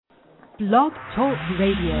Blog Talk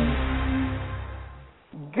Radio.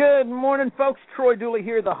 Good morning, folks. Troy Dooley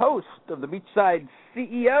here, the host of the Beachside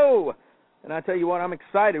CEO. And I tell you what, I'm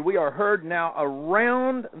excited. We are heard now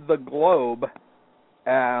around the globe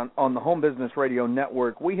on the Home Business Radio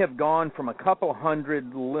Network. We have gone from a couple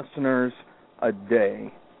hundred listeners a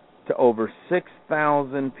day to over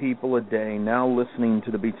 6,000 people a day now listening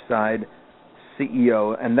to the Beachside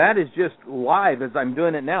CEO. And that is just live as I'm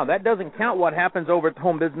doing it now. That doesn't count what happens over at the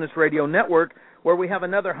Home Business Radio Network, where we have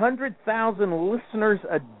another 100,000 listeners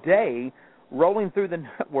a day rolling through the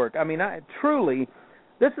network. I mean, truly,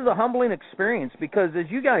 this is a humbling experience because, as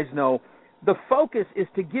you guys know, the focus is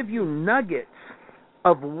to give you nuggets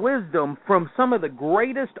of wisdom from some of the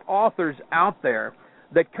greatest authors out there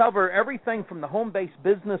that cover everything from the home-based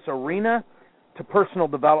business arena to personal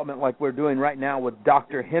development, like we're doing right now with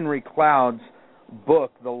Dr. Henry Cloud's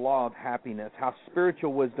book, The Law of Happiness, How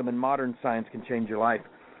Spiritual Wisdom and Modern Science Can Change Your Life.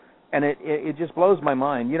 And it just blows my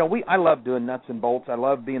mind. You know, I love doing nuts and bolts. I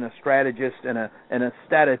love being a strategist and a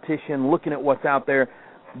statistician, looking at what's out there.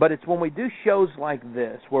 But it's when we do shows like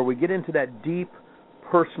this, where we get into that deep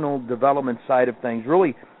personal development side of things,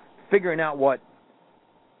 really figuring out what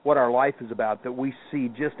our life is about, that we see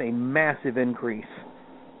just a massive increase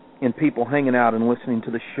in people hanging out and listening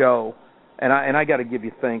to the show. And I got to give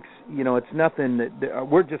you thanks. You know, it's nothing that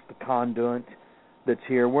we're just the conduit that's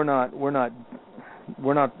here. We're not. I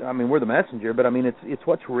mean, we're the messenger, but I mean, it's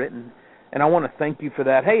what's written, and I want to thank you for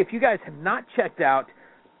that. Hey, if you guys have not checked out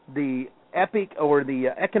the Epic or the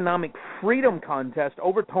Economic Freedom Contest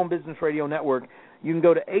over at Home Business Radio Network, you can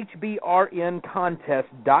go to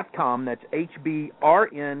hbrncontest.com. That's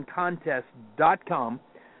hbrncontest.com,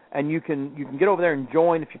 and you can get over there and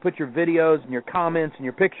join. If you put your videos and your comments and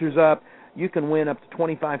your pictures up, you can win up to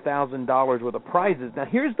 $25,000 worth of prizes. Now,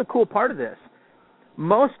 here's the cool part of this.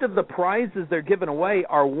 Most of the prizes they're giving away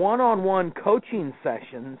are one-on-one coaching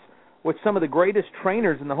sessions with some of the greatest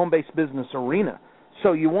trainers in the home-based business arena.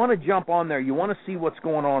 So you want to jump on there. You want to see what's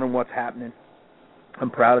going on and what's happening. I'm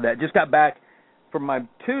proud of that. Just got back from my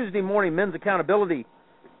Tuesday morning men's accountability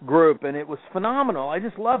group, and it was phenomenal. I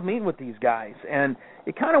just love meeting with these guys. And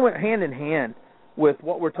it kind of went hand in hand with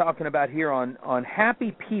what we're talking about here on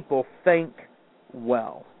Happy People Think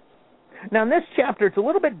Well. Now, in this chapter, it's a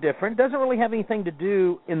little bit different. It doesn't really have anything to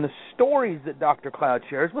do in the stories that Dr. Cloud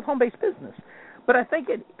shares with home-based business. But I think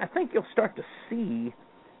you'll start to see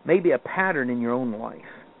maybe a pattern in your own life.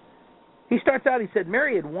 He starts out, he said,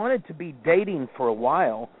 Mary had wanted to be dating for a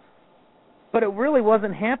while, but it really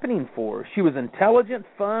wasn't happening for her. She was intelligent,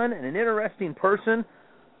 fun, and an interesting person,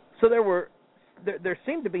 so there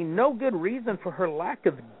seemed to be no good reason for her lack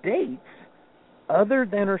of dates other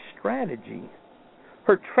than her strategy.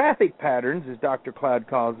 Her traffic patterns, as Dr. Cloud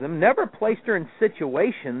calls them, never placed her in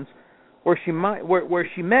situations where she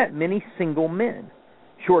met many single men.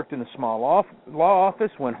 She worked in a small law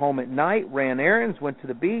office, went home at night, ran errands, went to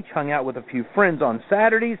the beach, hung out with a few friends on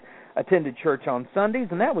Saturdays, attended church on Sundays,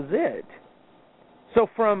 and that was it. So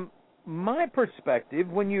from my perspective,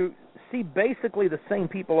 when you see basically the same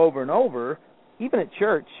people over and over, even at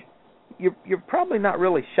church, you're probably not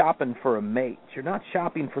really shopping for a mate. You're not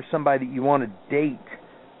shopping for somebody that you want to date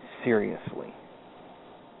seriously.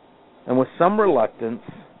 And with some reluctance,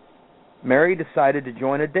 Mary decided to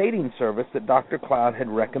join a dating service that Dr. Cloud had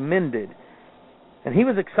recommended. And he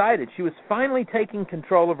was excited. She was finally taking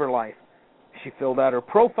control of her life. She filled out her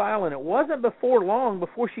profile, and it wasn't long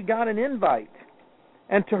before she got an invite.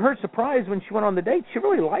 And to her surprise, when she went on the date, she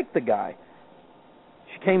really liked the guy.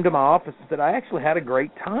 She came to my office and said, I actually had a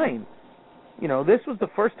great time. You know, this was the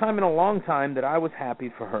first time in a long time that I was happy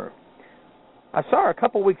for her. I saw her a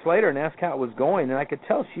couple weeks later and asked how it was going, and I could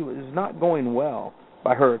tell she was not going well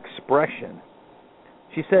by her expression.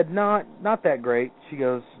 She said, not that great. She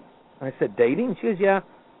goes, I said, dating? She goes, yeah.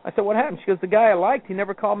 I said, what happened? She goes, the guy I liked, he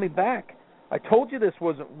never called me back. I told you this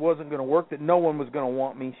wasn't going to work, that no one was going to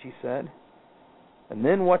want me, she said. And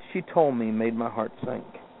then what she told me made my heart sink.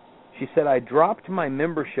 She said, I dropped my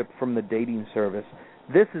membership from the dating service.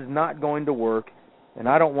 This is not going to work, and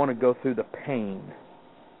I don't want to go through the pain.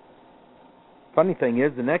 Funny thing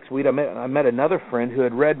is, the next week I met another friend who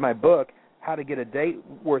had read my book, How to Get a Date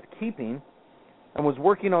Worth Keeping, and was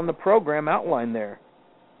working on the program outlined there.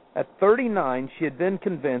 At 39, she had been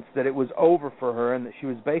convinced that it was over for her and that she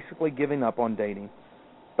was basically giving up on dating.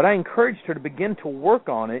 But I encouraged her to begin to work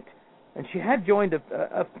on it, and she had joined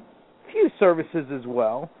a few services as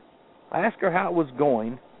well. I asked her how it was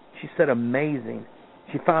going. She said, amazing.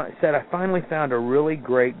 She said, I finally found a really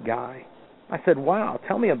great guy. I said, wow,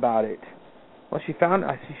 tell me about it. Well, she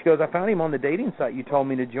goes, I found him on the dating site you told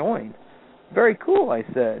me to join. Very cool, I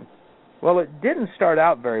said. Well, it didn't start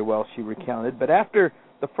out very well, she recounted, but after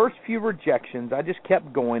the first few rejections, I just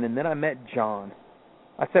kept going, and then I met John.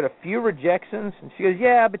 I said, a few rejections? And she goes,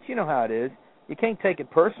 yeah, but you know how it is. You can't take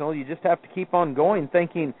it personal. You just have to keep on going,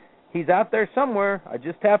 thinking, he's out there somewhere. I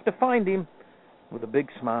just have to find him. With a big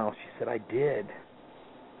smile, she said, I did.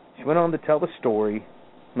 She went on to tell the story,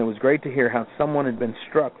 and it was great to hear how someone who had been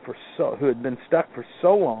stuck for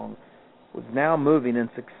so long was now moving and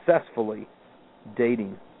successfully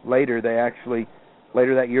dating. Later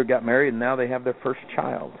that year got married, and now they have their first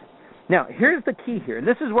child. Now, here's the key here, and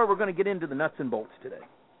this is where we're going to get into the nuts and bolts today.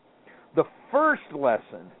 The first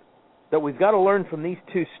lesson that we've got to learn from these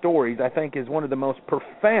two stories, I think, is one of the most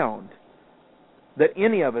profound that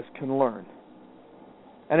any of us can learn.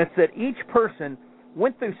 And it's that each person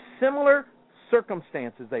went through similar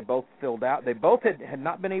circumstances they both filled out. They both had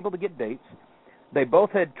not been able to get dates. They both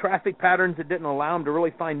had traffic patterns that didn't allow them to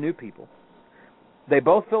really find new people. They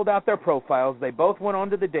both filled out their profiles. They both went on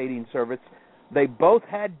to the dating service. They both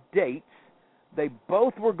had dates. They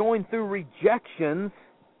both were going through rejections.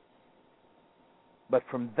 But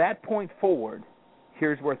from that point forward,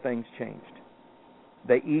 here's where things changed.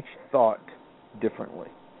 They each thought differently.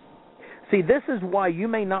 See, this is why you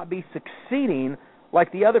may not be succeeding like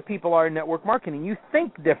the other people are in network marketing. You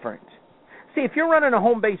think different. See, if you're running a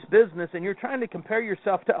home-based business and you're trying to compare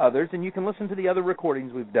yourself to others, and you can listen to the other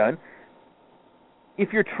recordings we've done,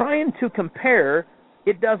 if you're trying to compare,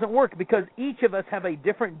 it doesn't work because each of us have a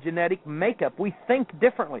different genetic makeup. We think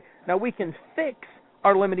differently. Now, we can fix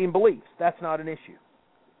our limiting beliefs. That's not an issue.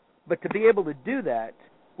 But to be able to do that,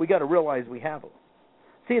 we got to realize we have them.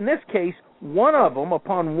 See, in this case, one of them,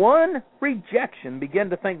 upon one rejection, began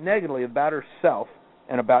to think negatively about herself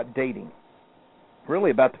and about dating,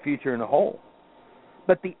 really about the future in a whole.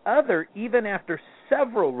 But the other, even after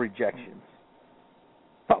several rejections,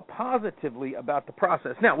 thought positively about the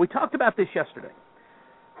process. Now, we talked about this yesterday.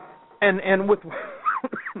 And with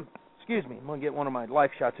excuse me, I'm going to get one of my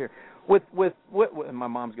life shots here. With my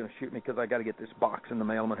mom's going to shoot me because I got to get this box in the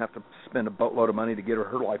mail. I'm going to have to spend a boatload of money to get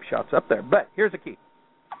her life shots up there. But here's the key.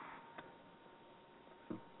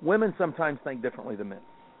 Women sometimes think differently than men.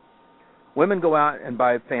 Women go out and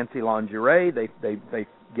buy fancy lingerie. They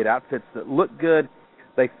get outfits that look good.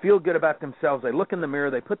 They feel good about themselves. They look in the mirror.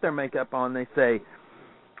 They put their makeup on. They say,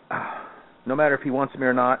 no matter if he wants me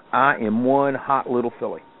or not, I am one hot little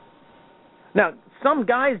filly. Now, some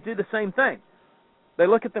guys do the same thing. They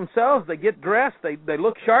look at themselves, they get dressed, they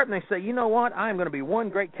look sharp, and they say, you know what, I am going to be one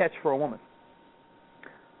great catch for a woman.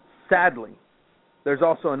 Sadly, there's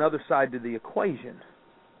also another side to the equation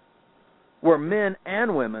where men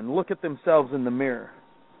and women look at themselves in the mirror.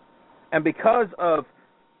 And because of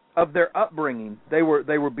their upbringing, they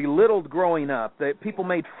were belittled growing up. People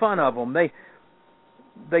made fun of them.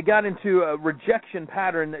 They got into a rejection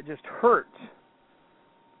pattern that just hurt.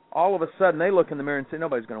 All of a sudden, they look in the mirror and say,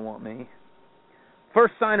 nobody's going to want me.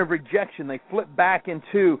 First sign of rejection, they flip back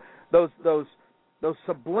into those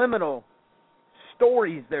subliminal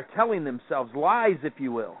stories they're telling themselves, lies, if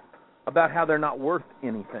you will, about how they're not worth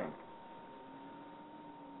anything.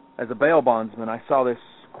 As a bail bondsman, I saw this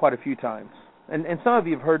quite a few times. And some of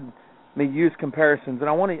you have heard me use comparisons, and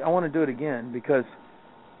I want to do it again because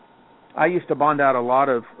I used to bond out a lot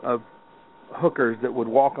of hookers that would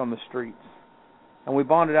walk on the streets. And we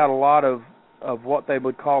bonded out a lot of what they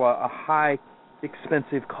would call a high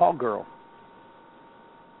expensive call girl.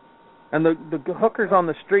 And the hookers on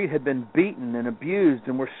the street had been beaten and abused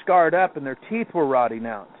and were scarred up and their teeth were rotting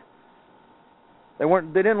out. They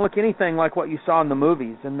didn't look anything like what you saw in the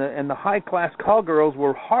movies. And the high class call girls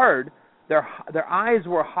were hard. Their eyes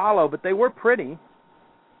were hollow, but they were pretty.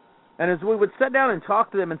 And as we would sit down and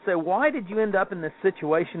talk to them and say, why did you end up in this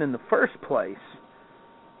situation in the first place?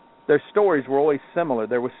 Their stories were always similar.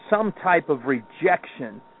 There was some type of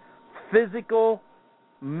rejection, physical,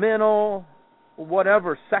 mental,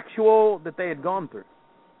 whatever, sexual, that they had gone through.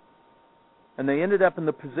 And they ended up in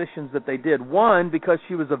the positions that they did. One, because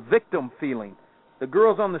she was a victim feeling. The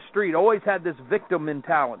girls on the street always had this victim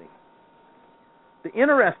mentality. The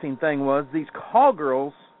interesting thing was these call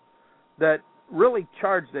girls that really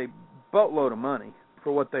charged a boatload of money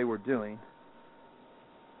for what they were doing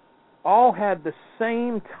all had the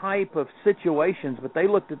same type of situations, but they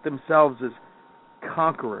looked at themselves as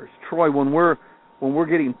conquerors. Troy, when we're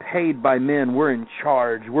getting paid by men, we're in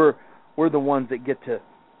charge. We're the ones that get to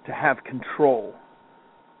have control,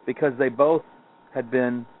 because they both had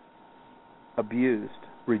been abused,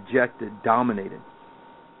 rejected, dominated.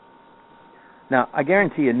 Now, I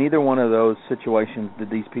guarantee you, neither one of those situations did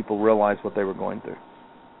these people realize what they were going through.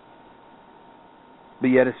 But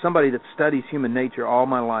yet, as somebody that studies human nature all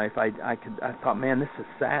my life, I thought, man, this is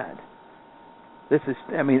sad.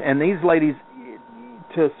 And these ladies,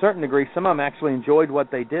 to a certain degree, some of them actually enjoyed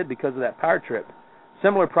what they did because of that power trip.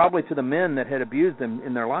 Similar probably to the men that had abused them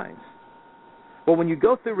in their lives. But when you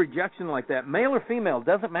go through rejection like that, male or female,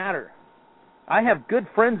 doesn't matter. I have good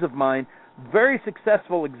friends of mine, very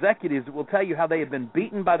successful executives, that will tell you how they have been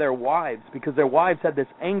beaten by their wives because their wives had this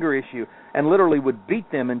anger issue and literally would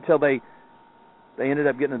beat them until they ended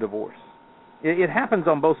up getting a divorce. It happens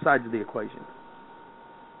on both sides of the equation.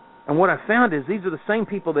 And what I found is these are the same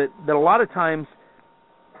people that a lot of times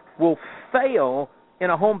will fail in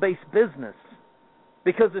a home-based business.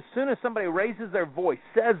 Because as soon as somebody raises their voice,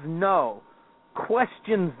 says no,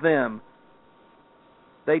 questions them,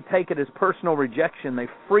 they take it as personal rejection, they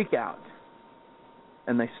freak out,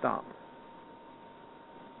 and they stop.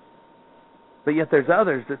 But yet there's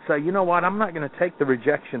others that say, you know what, I'm not going to take the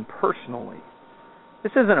rejection personally.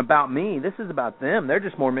 This isn't about me, this is about them. They're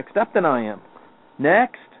just more mixed up than I am.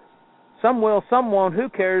 Next. Some will, some won't, who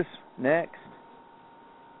cares? Next.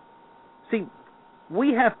 See,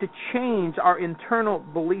 we have to change our internal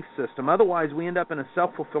belief system. Otherwise, we end up in a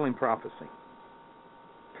self-fulfilling prophecy.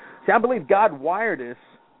 See, I believe God wired us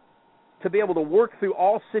to be able to work through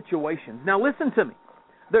all situations. Now, listen to me.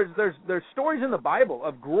 There's stories in the Bible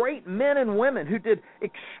of great men and women who did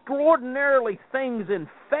extraordinarily things in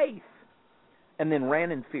faith and then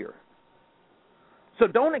ran in fear. So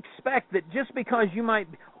don't expect that just because you might,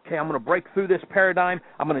 okay, I'm going to break through this paradigm,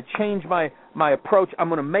 I'm going to change my approach, I'm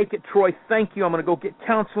going to make it, Troy, thank you, I'm going to go get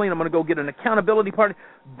counseling, I'm going to go get an accountability party.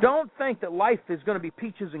 Don't think that life is going to be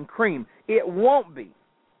peaches and cream. It won't be.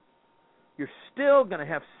 You're still going to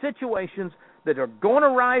have situations that are going to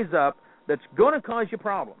rise up that's going to cause you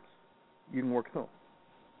problems. You can work through them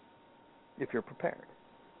if you're prepared,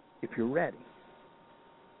 if you're ready.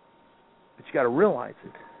 But you got to realize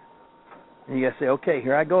it. And you got to say, okay,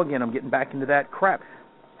 here I go again. I'm getting back into that crap.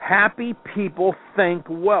 Happy people think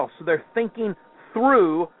well. So they're thinking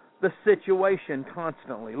through the situation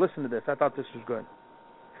constantly. Listen to this. I thought this was good.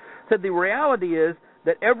 It said the reality is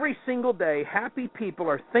that every single day, happy people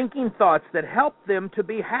are thinking thoughts that help them to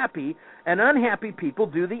be happy, and unhappy people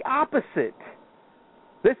do the opposite.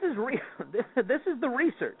 This is the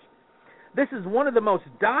research. This is one of the most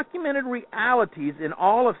documented realities in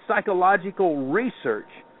all of psychological research.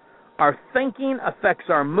 Our thinking affects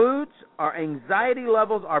our moods, our anxiety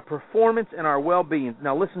levels, our performance, and our well-being.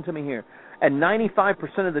 Now listen to me here. And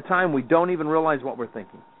 95% of the time, we don't even realize what we're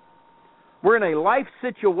thinking. We're in a life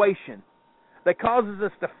situation that causes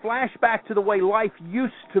us to flash back to the way life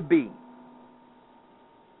used to be.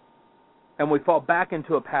 And we fall back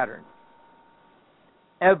into a pattern.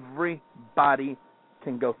 Everybody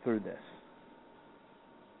can go through this.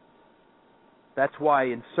 That's why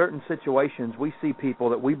in certain situations we see people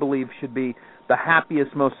that we believe should be the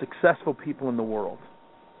happiest, most successful people in the world.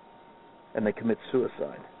 And they commit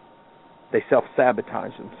suicide. They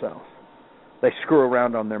self-sabotage themselves. They screw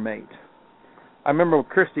around on their mate. I remember with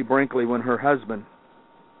Christy Brinkley when her husband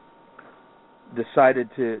decided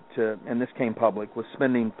to, and this came public, was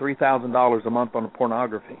spending $3,000 a month on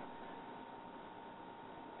pornography.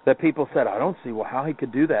 That people said, I don't see how he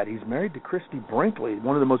could do that. He's married to Christy Brinkley,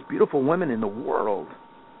 one of the most beautiful women in the world.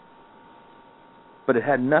 But it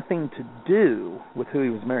had nothing to do with who he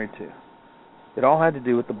was married to. It all had to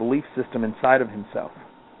do with the belief system inside of himself.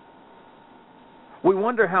 We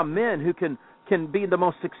wonder how men who can be the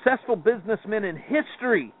most successful businessmen in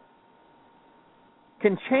history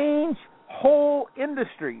can change whole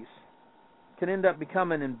industries, can end up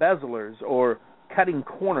becoming embezzlers or cutting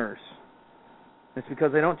corners. It's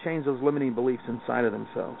because they don't change those limiting beliefs inside of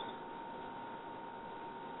themselves.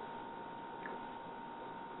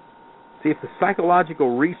 See, if the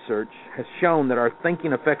psychological research has shown that our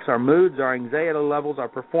thinking affects our moods, our anxiety levels, our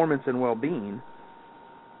performance, and well-being,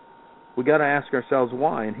 we got to ask ourselves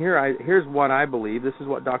why. And here's what I believe. This is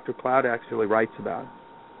what Dr. Cloud actually writes about.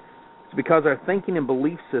 It's because our thinking and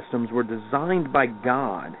belief systems were designed by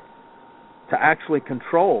God to actually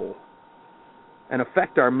control and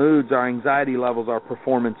affect our moods, our anxiety levels, our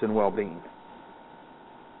performance, and well-being.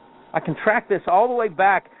 I can track this all the way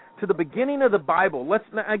back to the beginning of the Bible. Let's,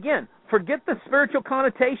 again, forget the spiritual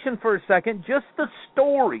connotation for a second, just the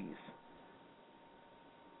stories.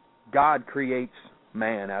 God creates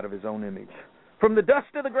man out of his own image. From the dust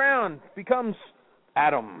of the ground becomes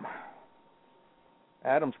Adam.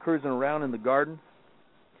 Adam's cruising around in the garden,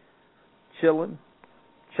 chilling,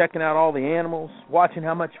 checking out all the animals, watching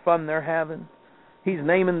how much fun they're having. He's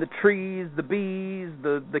naming the trees, the bees,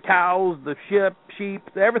 the cows, the sheep,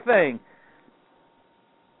 everything.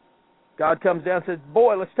 God comes down and says,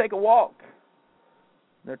 boy, let's take a walk.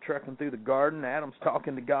 They're trekking through the garden. Adam's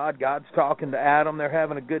talking to God. God's talking to Adam. They're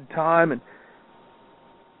having a good time. And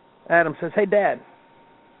Adam says, "Hey, Dad,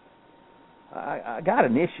 I got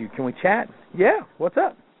an issue. Can we chat?" "Yeah, what's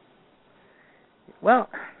up?" "Well,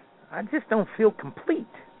 I just don't feel complete.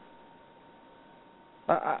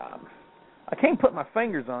 I can't put my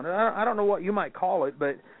fingers on it. I don't know what you might call it,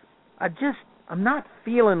 but I'm not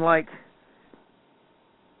feeling like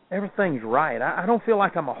everything's right. I don't feel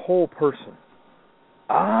like I'm a whole person."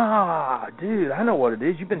 "Ah, dude, I know what it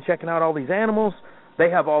is. You've been checking out all these animals. They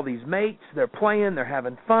have all these mates. They're playing. They're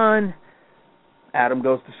having fun. Adam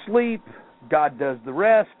goes to sleep. God does the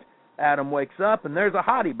rest. Adam wakes up, and there's a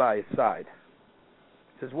hottie by his side.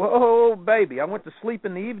 He says, 'Whoa, baby, I went to sleep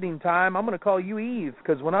in the evening time. I'm going to call you Eve,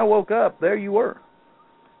 because when I woke up, there you were.'"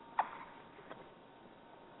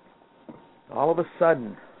 All of a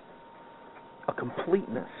sudden, a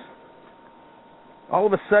completeness. All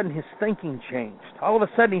of a sudden, his thinking changed. All of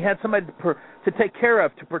a sudden, he had somebody to take care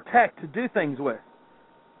of, to protect, to do things with.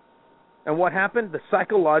 And what happened? The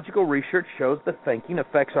psychological research shows that thinking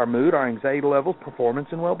affects our mood, our anxiety levels, performance,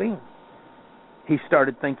 and well-being. He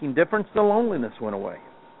started thinking different. The loneliness went away.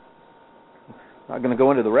 I'm not going to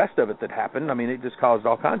go into the rest of it that happened. I mean, it just caused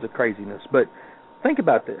all kinds of craziness. But think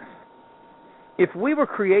about this. If we were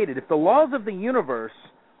created, if the laws of the universe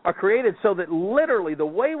are created so that literally the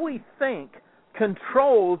way we think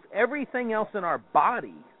controls everything else in our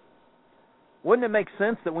body, wouldn't it make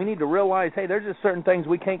sense that we need to realize, hey, there's just certain things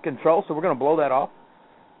we can't control, so we're going to blow that off?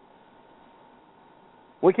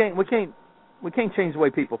 We can't change the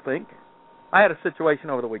way people think. I had a situation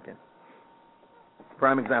over the weekend.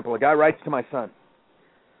 Prime example, a guy writes to my son.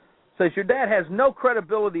 Says, "Your dad has no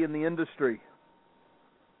credibility in the industry."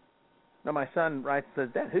 Now my son writes, says,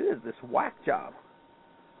 "Dad, who is this whack job?"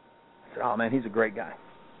 I said, "Oh, man, he's a great guy."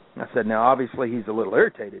 I said, "Now, obviously, he's a little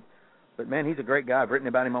irritated, but, man, he's a great guy. I've written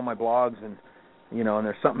about him on my blogs, and, you know, and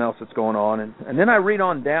there's something else that's going on." And then I read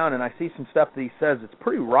on down, and I see some stuff that he says that's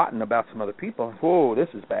pretty rotten about some other people. I said, "Whoa,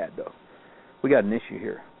 this is bad, though. We got an issue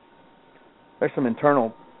here. There's some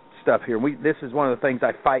internal stuff here. This is one of the things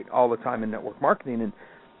I fight all the time in network marketing." And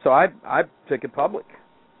so I took it public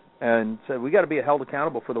and said, we got to be held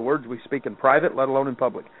accountable for the words we speak in private, let alone in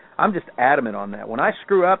public. I'm just adamant on that. When I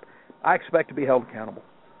screw up, I expect to be held accountable.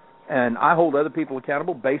 And I hold other people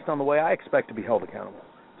accountable based on the way I expect to be held accountable.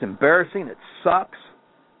 It's embarrassing. It sucks.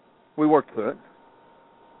 We worked through it.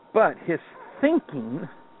 But his thinking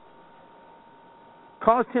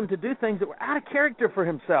caused him to do things that were out of character for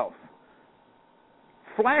himself.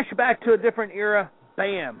 Flashback to a different era,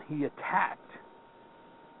 bam, he attacked.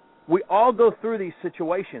 We all go through these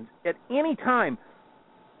situations. At any time,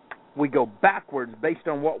 we go backwards based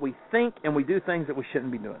on what we think, and we do things that we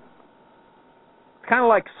shouldn't be doing. It's kind of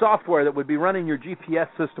like software that would be running your GPS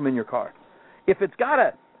system in your car. If it's got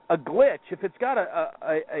a glitch, if it's got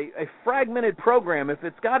a fragmented program, if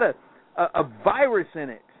it's got a virus in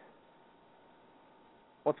it,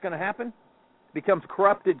 what's going to happen? It becomes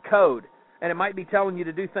corrupted code, and it might be telling you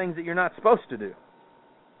to do things that you're not supposed to do.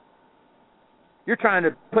 You're trying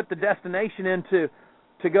to put the destination in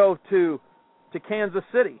to go to Kansas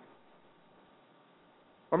City.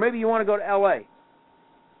 Or maybe you want to go to L.A.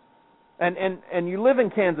 And you live in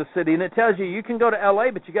Kansas City, and it tells you can go to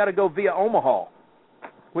L.A., but you got to go via Omaha,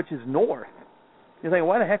 which is north. You're thinking,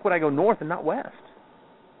 why the heck would I go north and not west?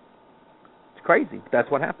 It's crazy. That's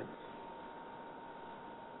what happens.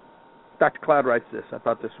 Dr. Cloud writes this. I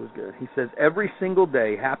thought this was good. He says, every single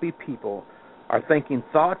day, happy people are thinking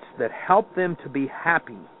thoughts that help them to be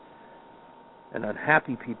happy, and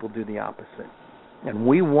unhappy people do the opposite. And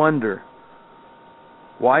we wonder,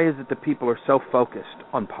 why is it that people are so focused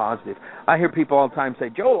on positive? I hear people all the time say,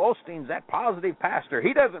 Joel Osteen's that positive pastor.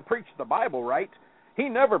 He doesn't preach the Bible right. He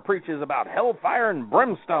never preaches about hellfire and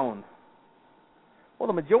brimstone. Well,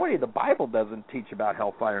 the majority of the Bible doesn't teach about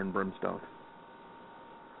hellfire and brimstone.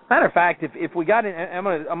 Matter of fact, if we got in, I'm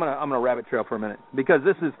gonna rabbit trail for a minute, because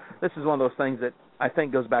this is one of those things that I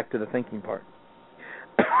think goes back to the thinking part.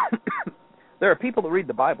 There are people that read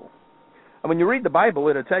the Bible, and when you read the Bible,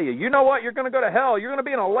 it'll tell you, you know what, you're going to go to hell. You're going to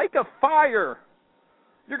be in a lake of fire.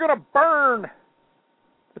 You're going to burn.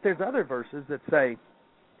 But there's other verses that say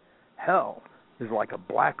hell is like a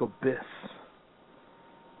black abyss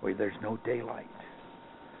where there's no daylight.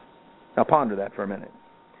 Now ponder that for a minute.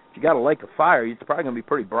 If you got a lake of fire, it's probably going to be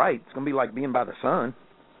pretty bright. It's going to be like being by the sun.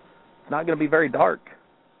 It's not going to be very dark.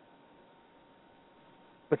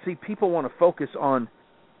 But see, people want to focus on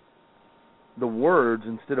the words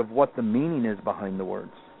instead of what the meaning is behind the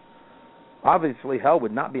words. Obviously, hell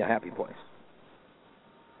would not be a happy place.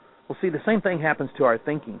 Well, see, the same thing happens to our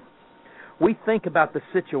thinking. We think about the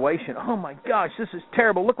situation. Oh, my gosh, this is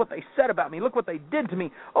terrible. Look what they said about me. Look what they did to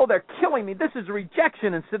me. Oh, they're killing me. This is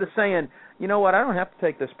rejection. Instead of saying, you know what, I don't have to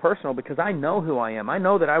take this personal because I know who I am. I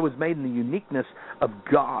know that I was made in the uniqueness of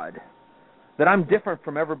God, that I'm different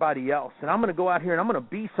from everybody else. And I'm going to go out here and I'm going to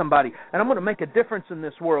be somebody, and I'm going to make a difference in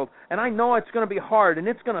this world. And I know it's going to be hard, and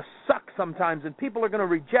it's going to suck sometimes, and people are going to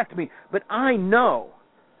reject me. But I know,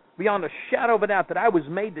 beyond a shadow of a doubt, that I was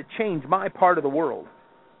made to change my part of the world.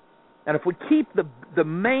 And if we keep the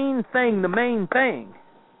main thing,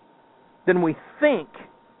 then we think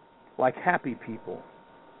like happy people.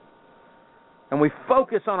 And we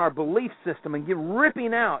focus on our belief system and get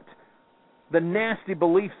ripping out the nasty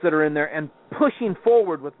beliefs that are in there and pushing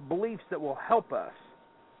forward with beliefs that will help us.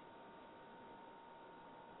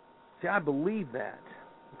 See, I believe that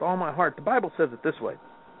with all my heart. The Bible says it this way: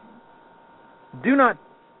 do not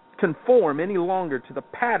conform any longer to the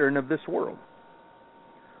pattern of this world,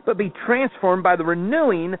 but be transformed by the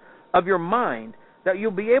renewing of your mind, that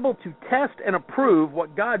you'll be able to test and approve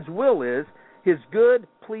what God's will is, His good,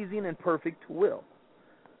 pleasing, and perfect will.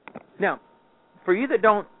 Now, for you that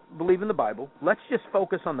don't believe in the Bible, let's just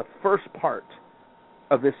focus on the first part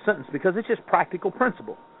of this sentence, because it's just practical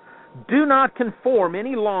principle. Do not conform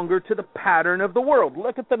any longer to the pattern of the world.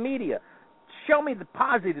 Look at the media. Show me the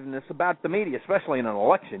positiveness about the media, especially in an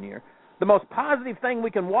election year. The most positive thing we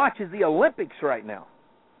can watch is the Olympics right now,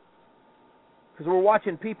 because we're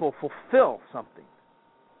watching people fulfill something.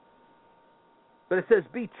 But it says,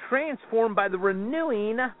 be transformed by the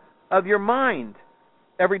renewing of your mind.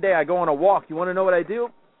 Every day I go on a walk. You want to know what I do?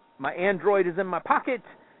 My Android is in my pocket.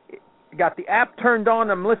 I got the app turned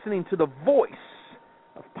on. I'm listening to the voice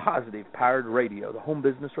of Positive Powered Radio, the Home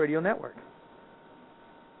Business Radio Network.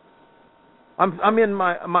 I'm in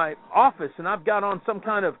my office, and I've got on some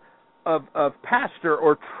kind of pastor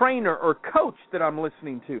or trainer or coach that I'm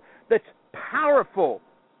listening to that's powerful.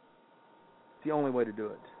 It's the only way to do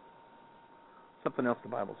it. Something else the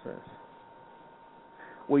Bible says.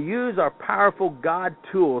 We use our powerful God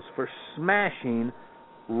tools for smashing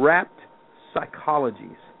wrapped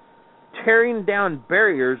psychologies, tearing down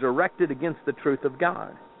barriers erected against the truth of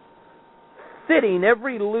God, fitting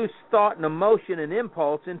every loose thought and emotion and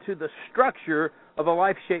impulse into the structure of a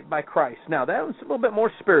life shaped by Christ. Now, that was a little bit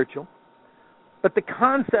more spiritual, but the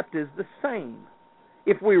concept is the same.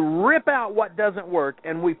 If we rip out what doesn't work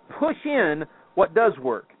and we push in what does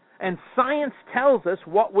work, and science tells us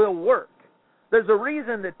what will work. There's a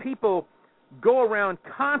reason that people go around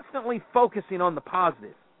constantly focusing on the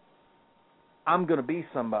positive. I'm going to be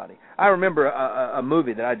somebody. I remember a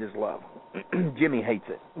movie that I just love. Jimmy hates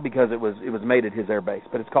it because it was made at his air base,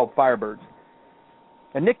 but it's called Firebirds.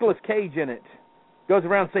 And Nicolas Cage in it goes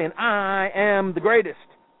around saying, I am the greatest.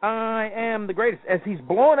 I am the greatest, as he's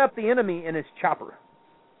blowing up the enemy in his chopper.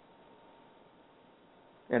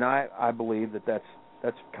 And I believe that's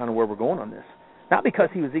kind of where we're going on this. Not because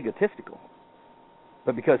he was egotistical,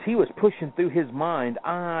 but because he was pushing through his mind,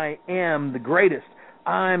 I am the greatest.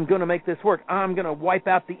 I'm going to make this work. I'm going to wipe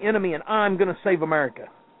out the enemy, and I'm going to save America.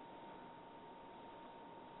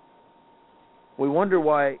 We wonder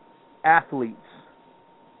why athletes,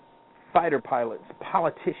 fighter pilots,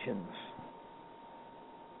 politicians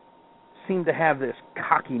seem to have this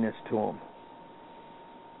cockiness to them.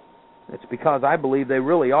 It's because I believe they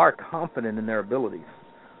really are confident in their abilities.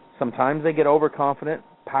 Sometimes they get overconfident,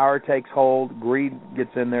 power takes hold, greed gets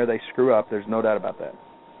in there, they screw up. There's no doubt about that.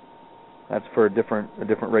 That's for a different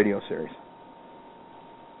radio series.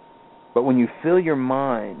 But when you fill your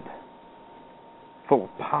mind full of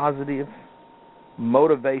positive,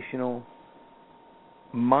 motivational,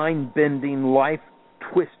 mind-bending,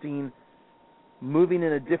 life-twisting, moving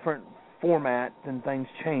in a different format, then things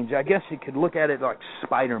change. I guess you could look at it like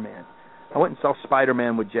Spider-Man. I went and saw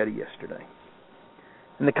Spider-Man with Jetty yesterday.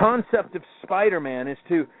 And the concept of Spider-Man is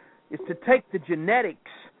to take the genetics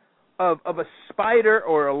of a spider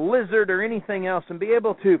or a lizard or anything else and be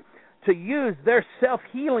able to use their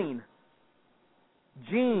self-healing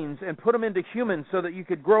genes and put them into humans so that you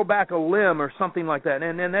could grow back a limb or something like that.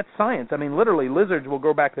 And that's science. I mean, literally, lizards will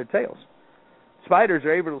grow back their tails. Spiders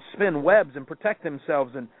are able to spin webs and protect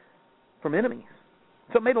themselves from enemies.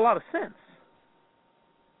 So it made a lot of sense.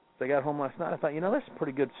 So I got home last night, I thought, there's some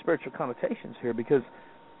pretty good spiritual connotations here, because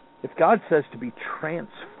if God says to be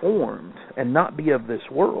transformed and not be of this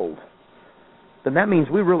world, then that means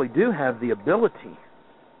we really do have the ability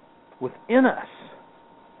within us.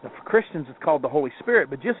 Now, for Christians, it's called the Holy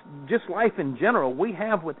Spirit, but just life in general, we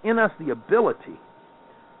have within us the ability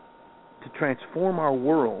to transform our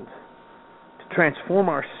world, to transform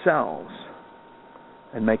ourselves,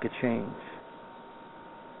 and make a change.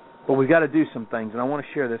 But we've got to do some things, and I want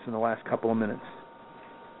to share this in the last couple of minutes.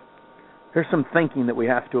 Here's some thinking that we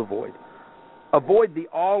have to avoid. Avoid the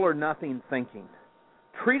all or nothing thinking.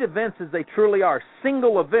 Treat events as they truly are.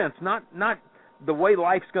 Single events, not the way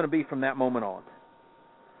life's going to be from that moment on.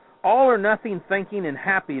 All or nothing thinking and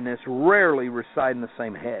happiness rarely reside in the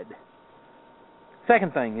same head.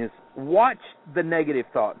 Second thing is, watch the negative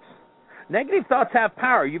thoughts. Negative thoughts have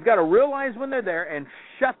power. You've got to realize when they're there and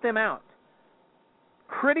shut them out.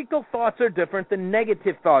 Critical thoughts are different than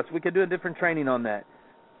negative thoughts. We could do a different training on that.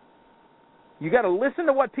 You got to listen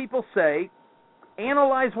to what people say,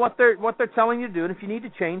 analyze what they're telling you to do, and if you need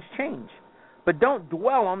to change, change. But don't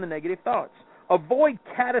dwell on the negative thoughts. Avoid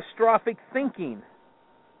catastrophic thinking.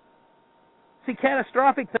 See,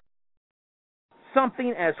 catastrophic thinking is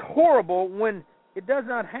something as horrible when it does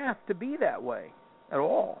not have to be that way at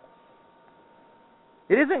all.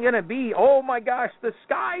 It isn't going to be, oh my gosh, the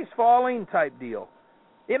sky's falling type deal.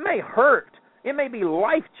 It may hurt. It may be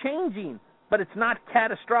life-changing, but it's not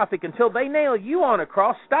catastrophic. Until they nail you on a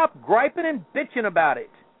cross, stop griping and bitching about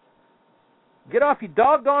it. Get off your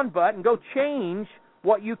doggone butt and go change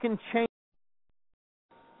what you can change.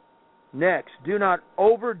 Next, do not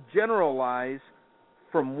overgeneralize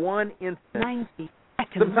from one incident. 90 seconds.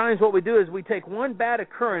 Sometimes what we do is we take one bad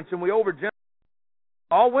occurrence and we overgeneralize.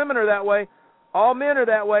 All women are that way. All men are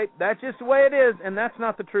that way. That's just the way it is, and that's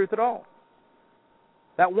not the truth at all.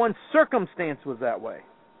 That one circumstance was that way.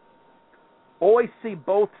 Always see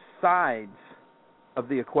both sides of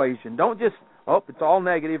the equation. Don't just, it's all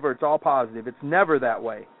negative or it's all positive. It's never that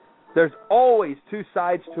way. There's always two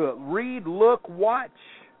sides to it. Read, look, watch.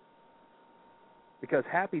 Because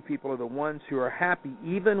happy people are the ones who are happy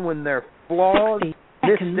even when they're flaws,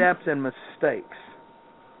 missteps, and mistakes.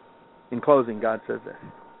 In closing, God says this.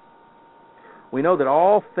 We know that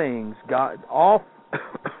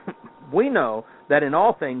we know that in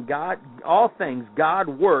all things God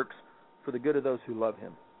works for the good of those who love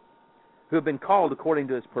Him, who have been called according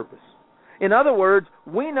to His purpose. In other words,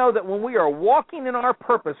 we know that when we are walking in our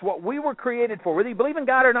purpose, what we were created for, whether you believe in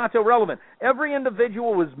God or not, is irrelevant. Every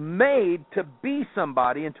individual was made to be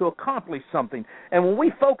somebody and to accomplish something. And when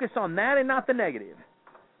we focus on that and not the negative,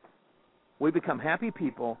 we become happy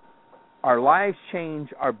people. Our lives change,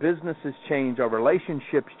 our businesses change, our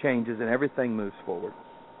relationships changes, and everything moves forward.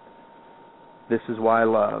 This is why I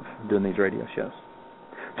love doing these radio shows.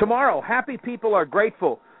 Tomorrow, happy people are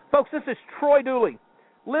grateful. Folks, this is Troy Dooley.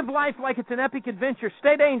 Live life like it's an epic adventure.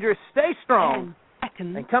 Stay dangerous, stay strong,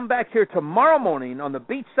 and come back here tomorrow morning on the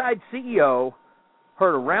Beachside CEO,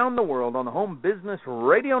 heard around the world on the Home Business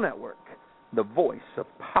Radio Network, the voice of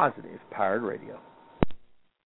positive powered radio.